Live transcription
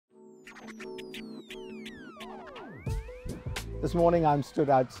This morning I'm stood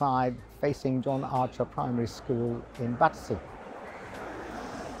outside facing John Archer Primary School in Battersea.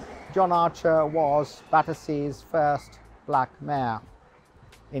 John Archer was Battersea's first black mayor,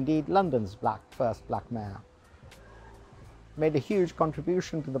 indeed London's first black mayor. Made a huge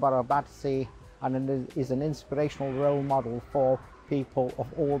contribution to the borough of Battersea and is an inspirational role model for people of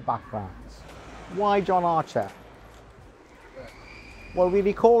all backgrounds. Why John Archer? Well, we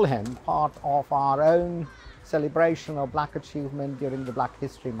recall him part of our own celebration of Black achievement during the Black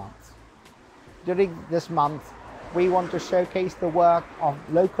History Month. During this month, we want to showcase the work of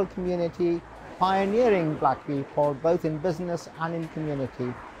local community, pioneering Black people, both in business and in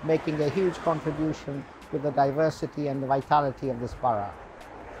community, making a huge contribution to the diversity and the vitality of this borough.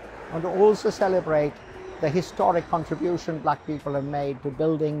 And to also celebrate the historic contribution Black people have made to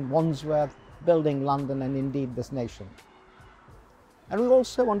building Wandsworth, building London, and indeed this nation. And we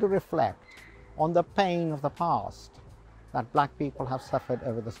also want to reflect on the pain of the past that Black people have suffered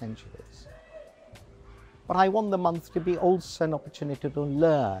over the centuries. But I want the month to be also an opportunity to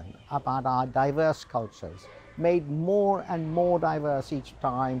learn about our diverse cultures, made more and more diverse each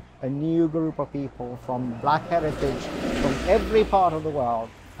time a new group of people from Black heritage from every part of the world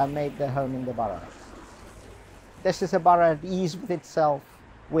have made their home in the borough. This is a borough at ease with itself.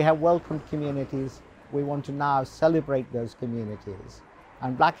 We have welcomed communities. We want to now celebrate those communities.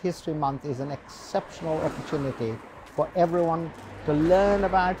 And Black History Month is an exceptional opportunity for everyone to learn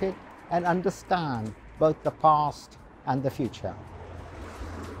about it and understand both the past and the future.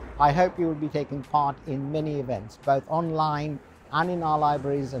 I hope you will be taking part in many events, both online and in our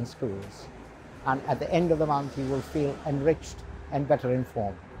libraries and schools. And at the end of the month, you will feel enriched and better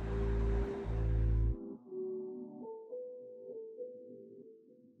informed.